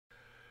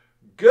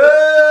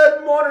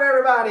Good morning,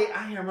 everybody.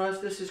 I am Russ.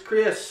 This is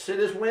Chris. It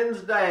is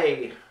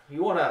Wednesday.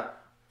 You wanna?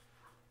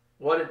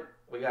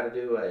 We got to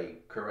do a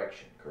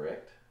correction,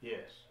 correct?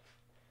 Yes.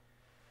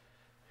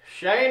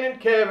 Shane and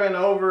Kevin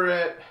over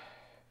at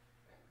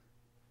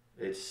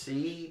It's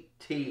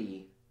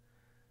CT.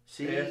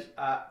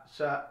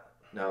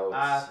 No,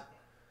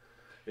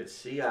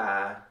 it's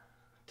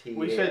CITS.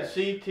 We said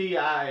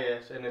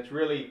CTIS, and it's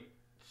really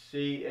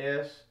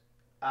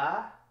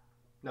CSI.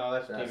 No,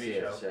 that's a TV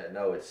show.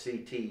 No, it's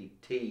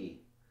CTT.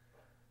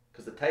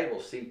 Because the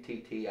table's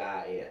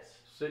CTTIS.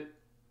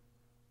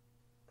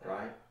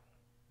 Right?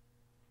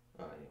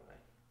 Oh, anyway.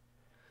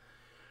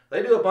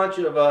 They do a bunch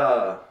of,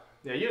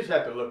 yeah, you just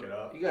have to look it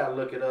up. you got to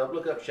look it up.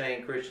 Look up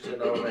Shane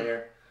Christensen over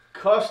there.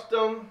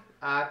 Custom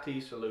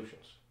IT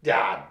Solutions.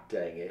 God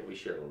dang it. We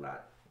should have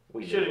not.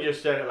 We should have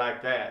just said it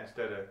like that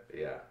instead of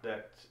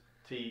that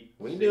T.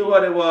 We knew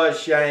what it was,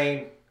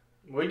 Shane.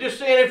 We just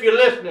seeing if you're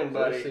listening,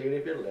 buddy. Just seeing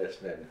if you're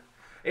listening.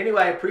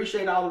 Anyway,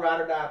 appreciate all the ride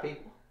or die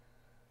people.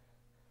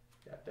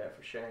 Got that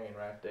for Shane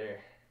right there.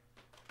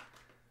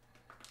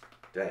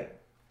 Dang.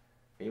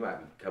 He might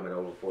be coming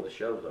over before the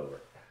show's over.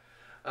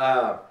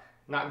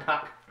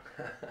 Not.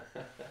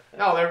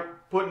 No, they're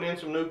putting in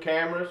some new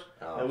cameras,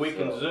 and we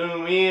can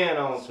zoom in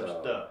on some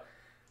stuff.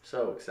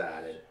 So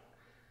excited.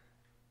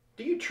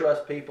 Do you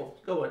trust people?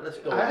 Go ahead, let's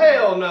go.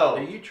 Hell no.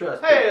 Do you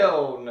trust people?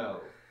 Hell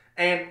no.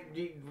 And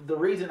the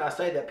reason I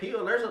say that,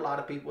 there's a lot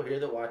of people here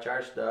that watch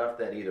our stuff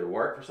that either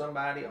work for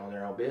somebody, own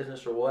their own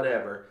business, or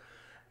whatever.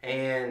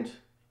 And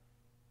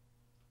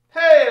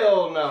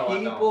hell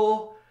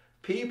no.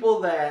 People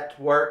that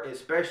work,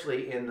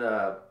 especially in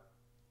the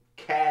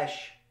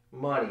cash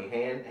money,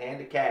 hand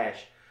to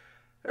cash,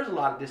 there's a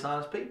lot of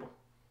dishonest people.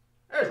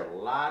 There's a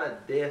lot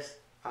of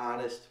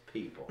dishonest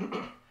people.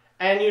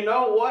 And you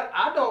know what?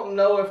 I don't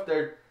know if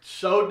they're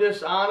so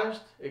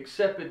dishonest,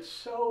 except it's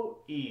so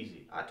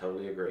easy. I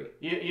totally agree.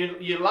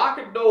 You lock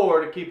a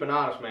door to keep an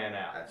honest man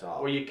out. That's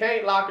all. Well, you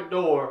can't lock a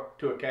door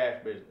to a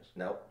cash business.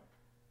 Nope.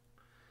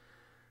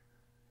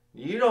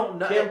 You don't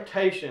know.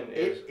 Temptation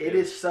is. It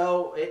is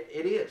so.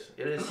 It is.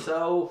 It is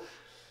so.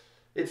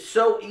 It's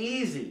so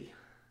easy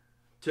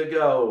to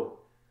go.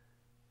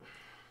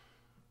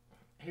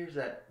 Here's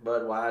that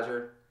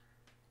Budweiser.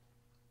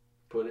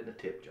 Put it in a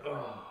tip jar.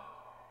 Oh.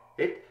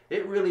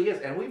 It really is,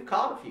 and we've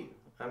caught a few.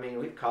 I mean,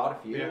 we've caught a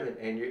few, yeah.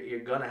 and you're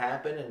gonna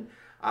happen. And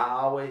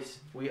I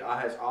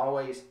has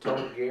always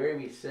told Gary,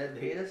 we said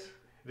this.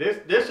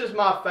 This is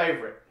my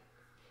favorite.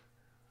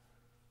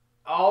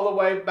 All the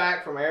way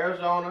back from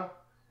Arizona,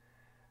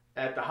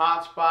 at the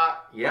hot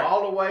spot,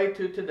 all the way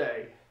to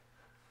today.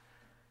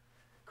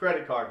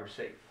 Credit card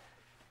receipt.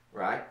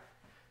 Right.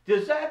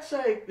 Does that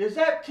tip? Is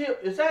that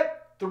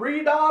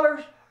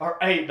 $3 or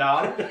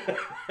 $8?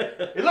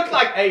 It looks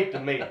like 8 to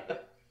me.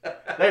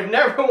 They've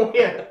never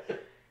win.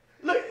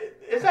 Look,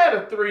 is that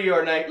a 3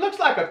 or an 8? Looks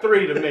like a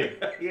 3 to me.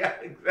 Yeah,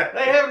 exactly.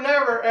 They have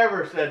never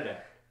ever said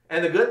that.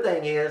 And the good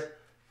thing is,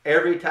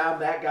 every time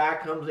that guy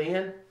comes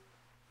in,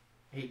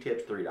 he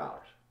tips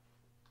 $3.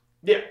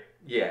 Yeah.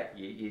 Yeah,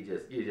 you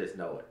just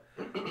know it.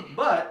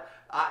 But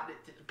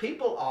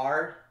people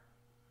are,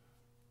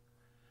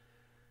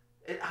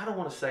 I don't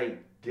want to say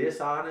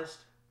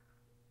dishonest,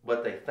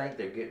 but they think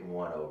they're getting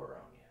one over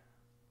on you.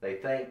 They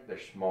think they're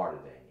smarter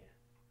than you.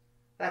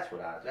 That's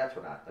what I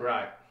think.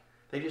 Right.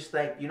 They just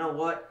think, you know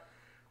what?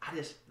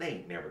 They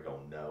ain't never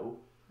gonna know.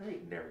 They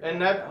ain't never gonna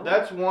know. And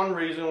that's one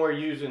reason we're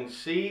using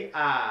CITS.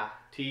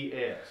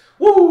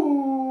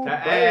 Woo! To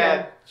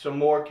add some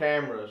more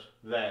cameras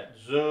that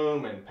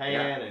zoom and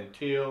pan and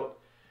tilt.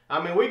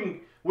 I mean,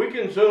 we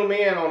can zoom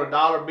in on a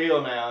dollar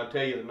bill now and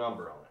tell you the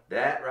number on it.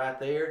 That right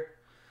there.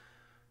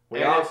 We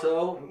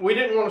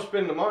didn't want to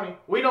spend the money.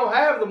 We don't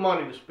have the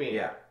money to spend.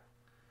 Yeah.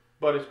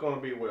 But it's going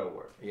to be well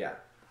worth it. Yeah.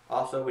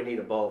 Also, we need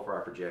a bowl for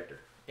our projector.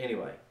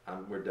 Anyway,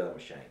 we're done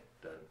with Shane.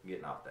 Done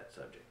getting off that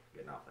subject.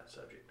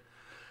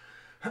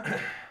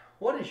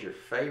 What is your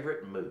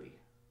favorite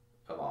movie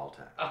of all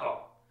time?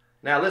 Oh.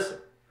 Now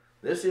listen.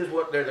 This is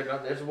what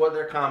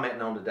they're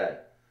commenting on today.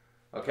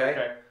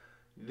 Okay?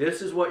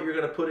 This is what you're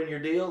going to put in your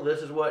deal.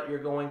 This is what you're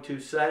going to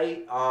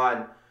say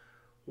on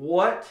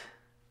what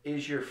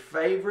is your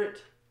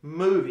favorite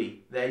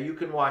movie that you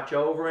can watch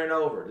over and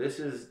over.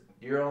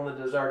 You're on the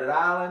deserted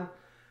island.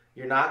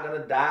 You're not going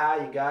to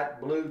die. You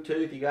got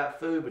Bluetooth. You got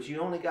food, but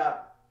you only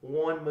got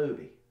one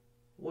movie.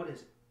 What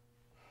is it?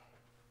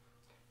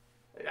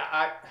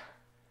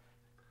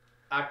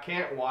 I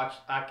can't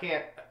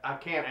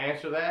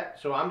answer that,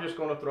 so I'm just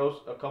going to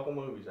throw a couple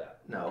movies out.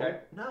 No,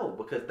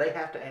 because they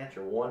have to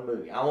answer one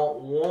movie. I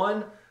want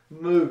one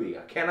movie.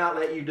 I cannot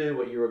let you do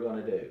what you were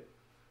going to do.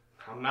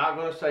 I'm not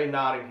going to say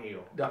Notting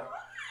Hill. No.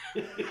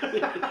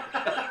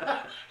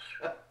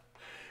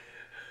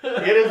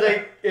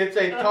 It's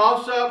a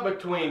toss-up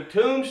between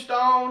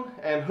Tombstone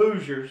and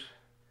Hoosiers.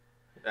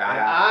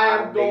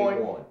 I'm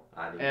going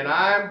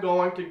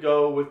to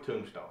go with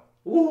Tombstone.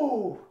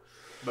 Woo!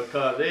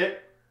 Because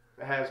it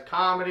has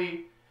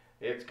comedy.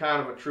 It's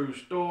kind of a true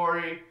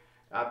story.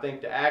 I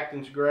think the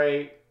acting's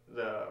great.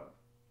 The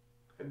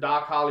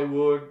Doc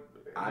Hollywood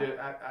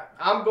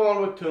I'm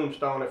going with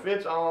Tombstone. If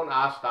it's on,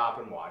 I stop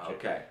and watch it.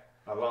 Okay.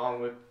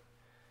 Along with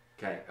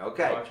Okay. a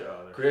bunch of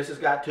others. Chris has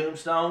got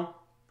Tombstone.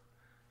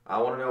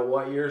 I want to know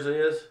what yours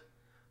is.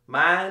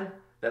 Mine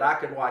that I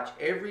could watch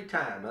every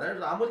time. Now,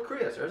 I'm with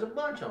Chris. There's a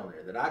bunch on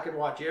there that I can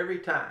watch every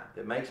time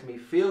that makes me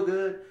feel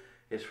good.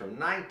 It's from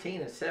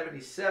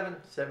 1977,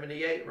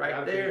 78,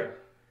 right there.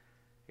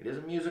 It is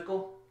a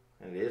musical,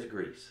 and it is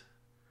Grease.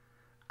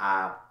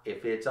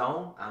 If it's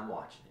on, I'm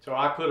watching it. So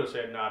I could have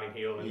said Notting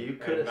Hill. And You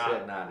could have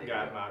said Notting Hill.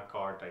 Got my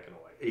card taken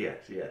away.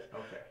 Yes, yes.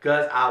 Okay.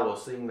 Because I will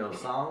sing those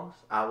songs.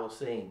 I will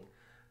sing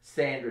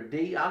Sandra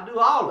Dee. I'll do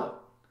all of them.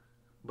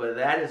 But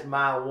that is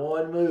my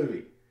one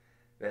movie.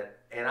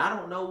 And I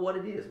don't know what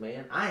it is,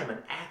 man. I am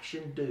an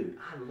action dude.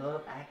 I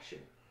love action.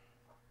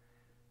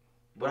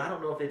 But I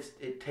don't know if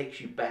it takes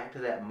you back to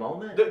that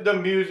moment. The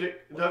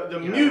music, the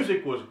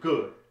music was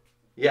good.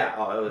 Yeah.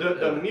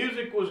 The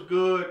music was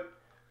good.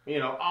 You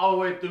know, all the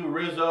way through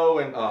Rizzo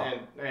and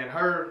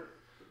her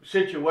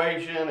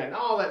situation and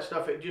all that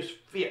stuff. It just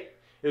fit.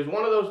 It was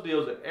one of those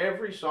deals that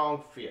every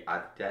song fit.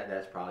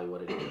 That's probably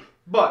what it is.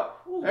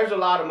 But there's a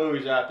lot of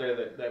movies out there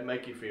that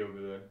make you feel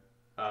good.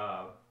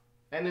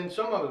 And then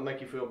some of them make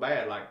you feel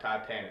bad, like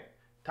Titanic.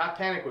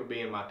 Titanic would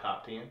be in my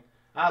top 10.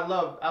 I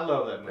love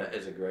that movie. That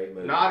is a great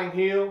movie. Notting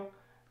Hill,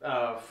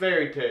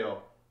 Fairy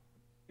Tale.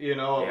 You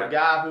know, of a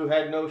guy who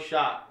had no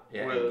shot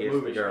with a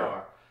movie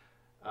star.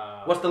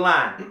 What's the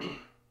line?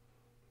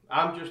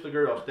 I'm just a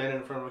girl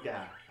standing in front of a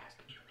guy.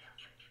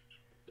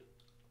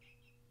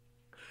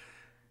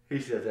 He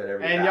says that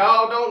every time. And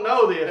y'all don't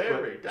know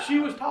this, but she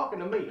was talking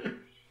to me.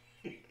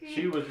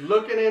 She was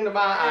looking into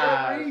my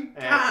eyes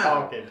and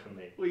talking to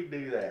me. We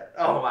do that.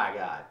 Oh my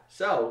God.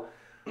 So,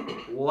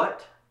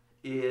 what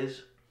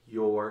is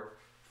your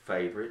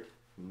favorite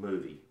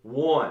movie?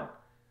 One.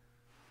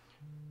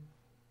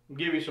 I'll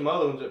give you some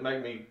other ones that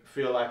make me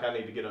feel like I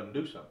need to get up and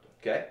do something.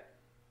 Okay.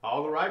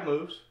 All the Right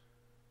Moves.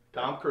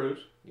 Tom Cruise.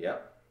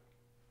 Yep.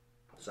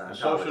 The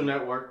Social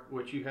Network,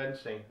 which you hadn't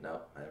seen.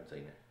 No, I haven't seen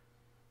it.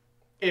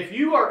 If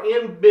you are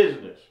in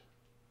business,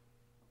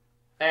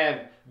 and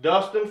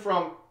Dustin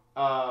from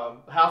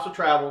House of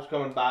Travel is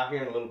coming by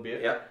here in a little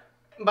bit. Yep.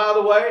 By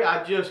the way,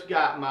 I just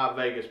got my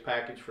Vegas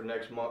package for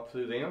next month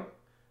through them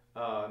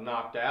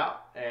knocked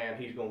out, and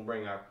he's going to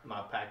bring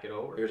my packet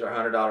over. Here's our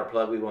 $100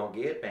 plug we won't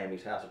get,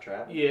 Bambi's House of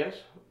Travel. Yes.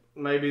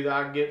 Maybe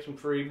I can get some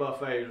free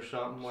buffets or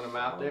something when I'm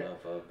out there.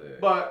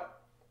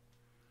 But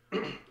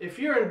if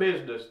you're in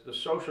business, the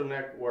Social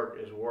Network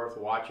is worth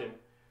watching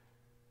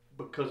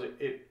because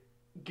it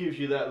gives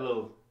you that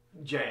little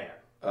jab.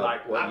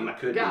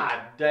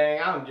 God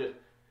dang, I'm just,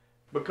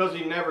 because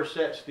he never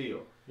sat still,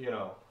 you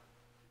know.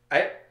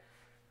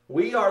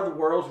 We are the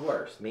world's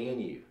worst, me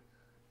and you,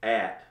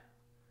 at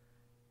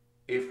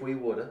if we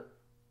woulda,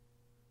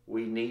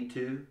 we need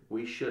to,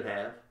 we should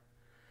have,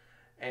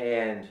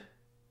 and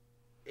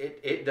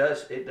it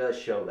does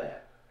show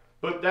that.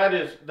 But that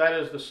is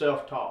the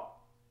self-talk.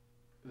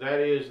 That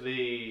is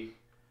the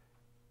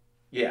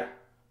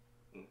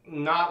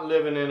not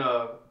living in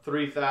a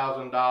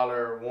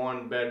 $3,000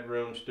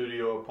 one-bedroom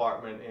studio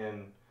apartment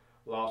in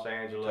Los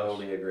Angeles.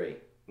 Totally agree.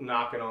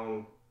 Knocking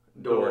on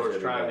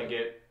doors trying to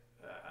get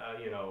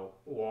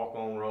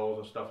walk-on roles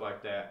and stuff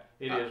like that.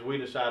 We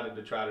decided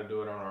to try to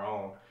do it on our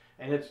own,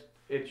 and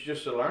it's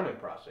just a learning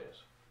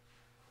process.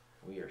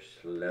 We are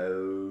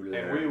slow learners.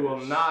 And we will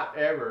not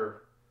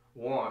ever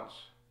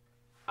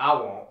I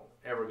won't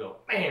ever go,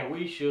 man,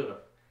 we should have.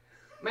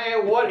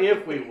 Man, what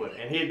if we would?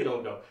 And he's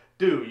going to go,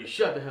 dude, you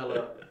shut the hell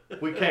up.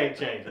 We can't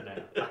change it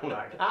now. I'm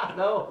like, I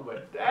know,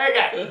 but dang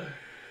it.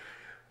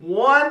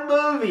 One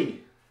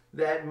movie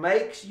that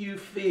makes you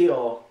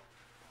feel,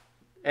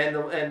 and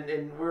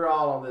we're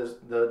all on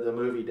the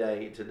movie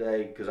day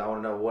today because I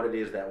want to know what it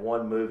is, that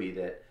one movie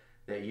that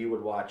you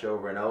would watch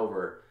over and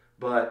over.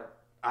 But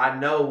I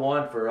know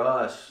one for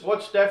us.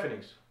 What's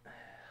Stephanie's?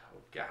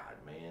 Oh, God,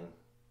 man.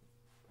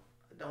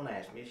 Don't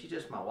ask me. She's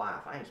just my wife.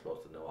 I ain't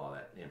supposed to know all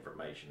that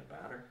information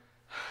about her.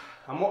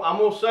 I'm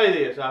going to say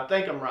this. I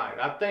think I'm right.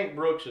 I think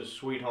Brooks is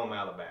Sweet Home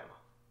Alabama.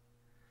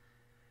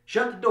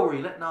 Shut the door.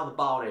 You're letting all the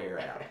bald air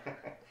out.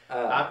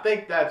 I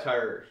think that's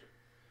hers.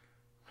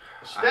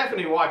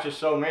 Stephanie watches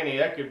so many.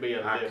 That could be a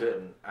list.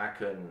 I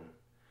couldn't.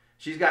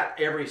 She's got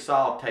every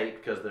Saw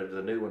tape because there's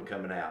a new one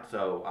coming out.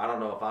 So I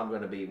don't know if I'm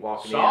going to be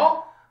walking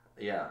Saw?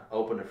 in. Yeah.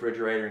 Open the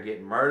refrigerator and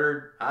getting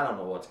murdered. I don't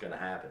know what's going to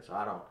happen. So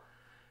I don't.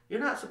 You're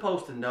not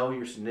supposed to know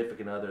your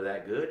significant other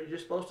that good. You're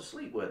just supposed to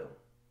sleep with them.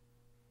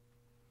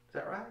 Is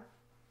that right?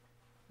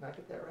 Did I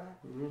get that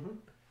right? Mm-hmm.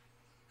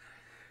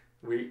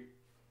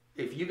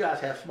 If you guys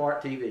have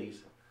smart TVs,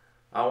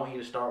 I want you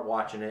to start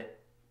watching it.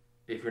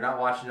 If you're not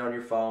watching it on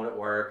your phone at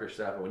work or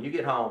stuff, when you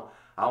get home,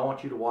 I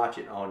want you to watch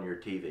it on your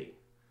TV.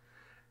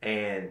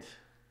 And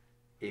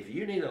if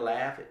you need a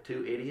laugh at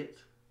two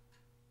idiots,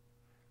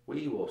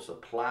 we will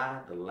supply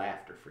the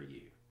laughter for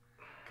you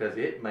because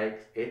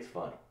it's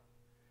funny.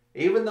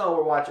 Even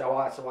though I watch it on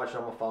my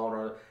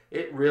phone,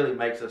 it really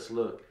makes us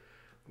look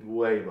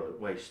way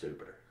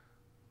stupider.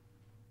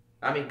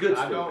 I mean, good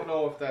stupid. I don't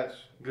know if that's...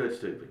 Good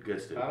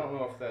stupid. I don't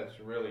know if that's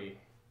really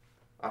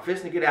I'm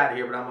fixing to get out of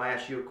here, but I'm going to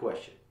ask you a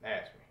question.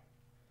 Ask me.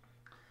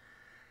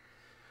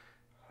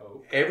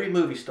 Oh. Every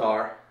movie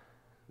star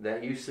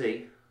that you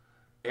see,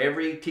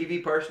 every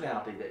TV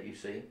personality that you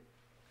see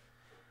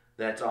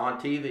that's on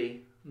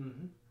TV,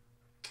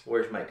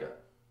 wears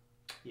makeup.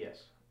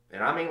 Yes.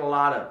 And I mean a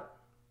lot of them.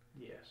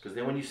 Yes. Because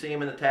then when you see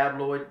them in the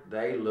tabloid,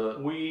 they look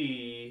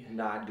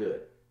not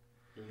good.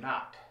 Do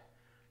not.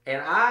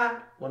 And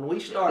when we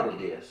started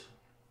this,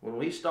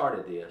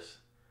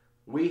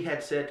 we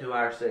had said to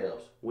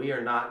ourselves, we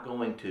are not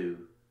going to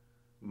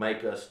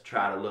make us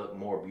try to look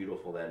more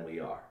beautiful than we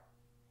are.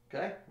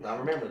 Okay? Now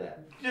remember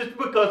that. Just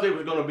because it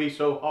was going to be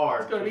so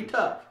hard. It's going to be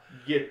tough.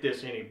 Get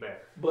this any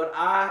better. But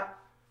I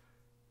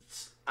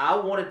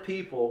wanted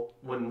people,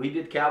 when we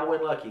did Cowboy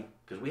and Lucky,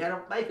 because we had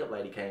a makeup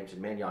lady came and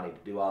said, man, y'all need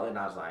to do all that. And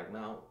I was like,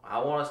 no, I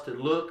want us to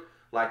look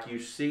like you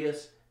see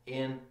us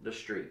in the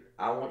street.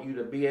 I want you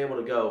to be able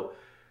to go,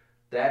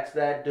 that's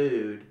that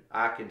dude.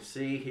 I can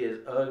see his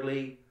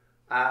ugly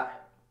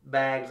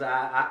bags.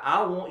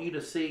 I want you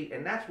to see,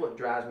 and that's what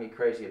drives me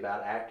crazy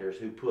about actors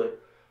who put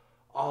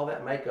all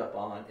that makeup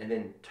on and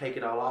then take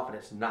it all off and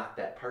it's not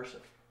that person.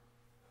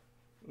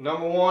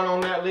 Number one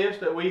on that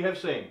list that we have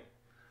seen,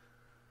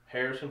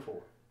 Harrison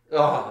Ford.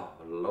 Oh,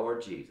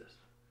 Lord Jesus.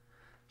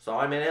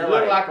 Saw him in LA. He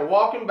looked like a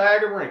walking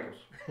bag of wrinkles.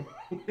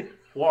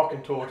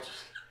 Walking towards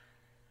us.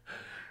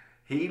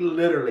 He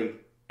literally,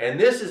 and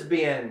this has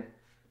been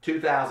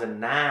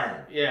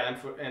 2009. Yeah,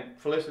 and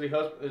Felicity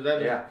Husband, is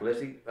that it? Yeah,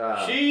 Felicity.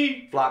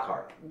 She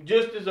Flockhart.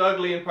 Just as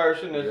ugly in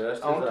person as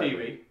on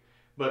TV.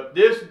 But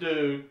this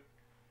dude,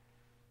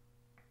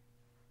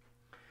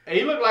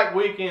 he looked like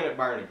Weekend at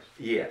Bernie's.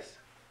 Yes.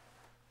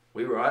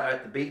 We were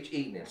at the beach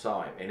eating and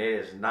saw him, and it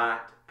is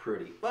not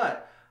pretty.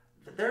 But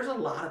there's a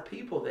lot of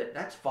people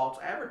that's false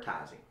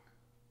advertising.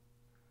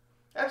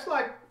 That's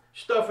like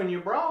stuffing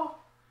your bra.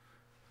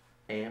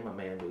 And my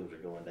man boobs are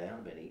going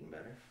down. Been eating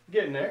better.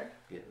 Getting there.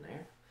 Getting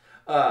there.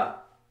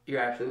 You're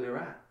absolutely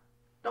right.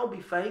 Don't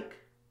be fake.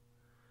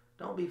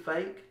 Don't be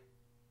fake.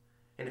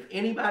 And if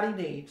anybody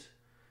needs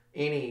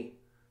any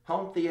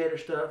home theater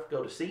stuff,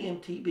 go to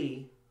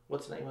CMTB.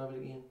 What's the name of it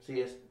again?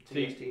 Kits.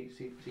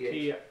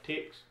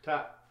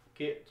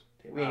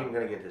 We ain't even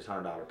going to get this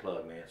 $100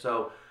 plug, man.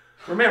 So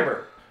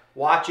remember,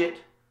 watch it,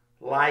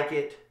 like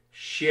it,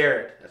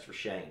 share it. That's for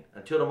Shane.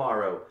 Until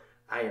tomorrow,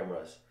 I am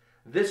Russ.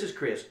 This is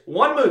Chris.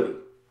 One movie.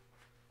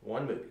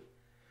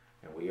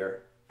 And we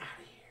are